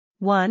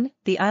1.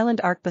 The Island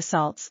Arc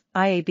Basalts,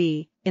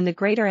 IAB, in the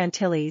Greater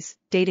Antilles,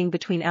 dating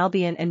between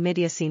Albian and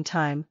Mid-Eocene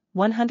time,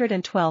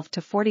 112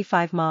 to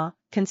 45 Ma,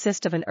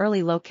 consist of an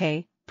early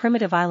Locae,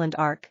 primitive island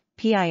arc,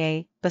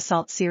 PIA,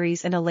 basalt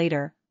series and a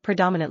later,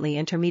 predominantly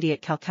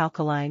intermediate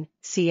calcalcaline,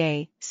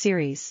 Ca,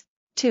 series.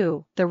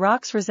 2. The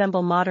rocks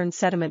resemble modern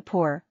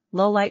sediment-poor,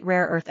 low-light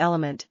rare earth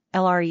element,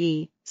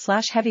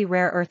 LRE/heavy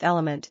rare earth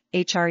element,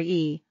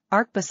 HRE,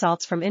 arc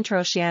basalts from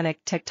interoceanic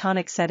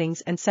tectonic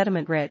settings and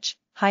sediment-rich,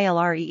 high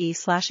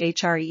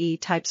LRE/HRE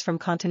types from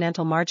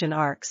continental margin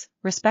arcs,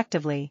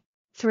 respectively.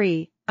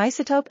 3.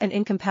 Isotope and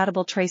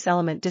incompatible trace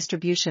element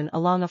distribution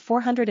along a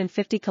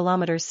 450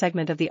 km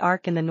segment of the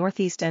arc in the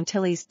Northeast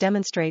Antilles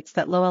demonstrates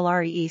that low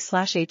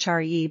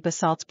LRE/HRE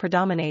basalts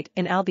predominate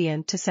in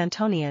Albian to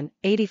Santonian,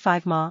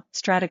 85 Ma,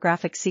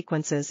 stratigraphic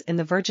sequences in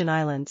the Virgin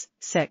Islands,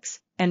 6,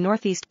 and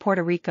Northeast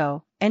Puerto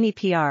Rico,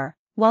 NEPR,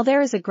 while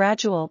there is a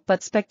gradual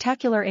but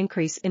spectacular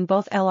increase in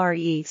both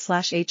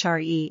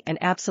LRE/HRE and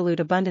absolute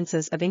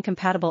abundances of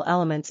incompatible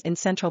elements in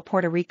central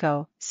Puerto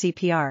Rico,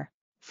 CPR.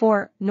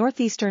 4.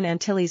 Northeastern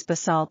Antilles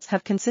basalts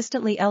have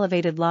consistently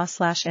elevated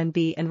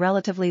La/NB and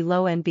relatively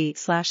low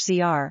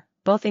NB/ZR,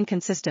 both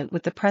inconsistent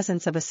with the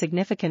presence of a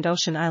significant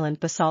ocean island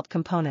basalt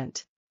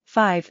component.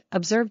 5.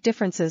 Observed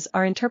differences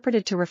are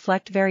interpreted to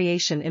reflect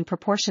variation in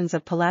proportions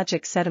of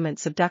pelagic sediment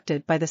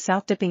subducted by the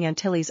south-dipping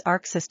Antilles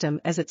arc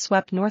system as it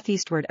swept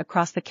northeastward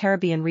across the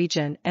Caribbean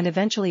region and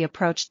eventually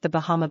approached the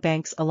Bahama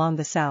Banks along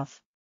the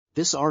south.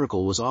 This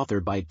article was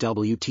authored by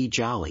W.T.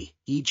 Jolly,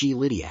 E.G.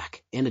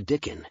 LIDIAK, and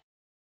DICKIN.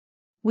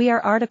 We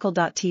are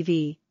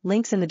RTCLTV,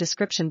 links in the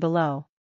description below.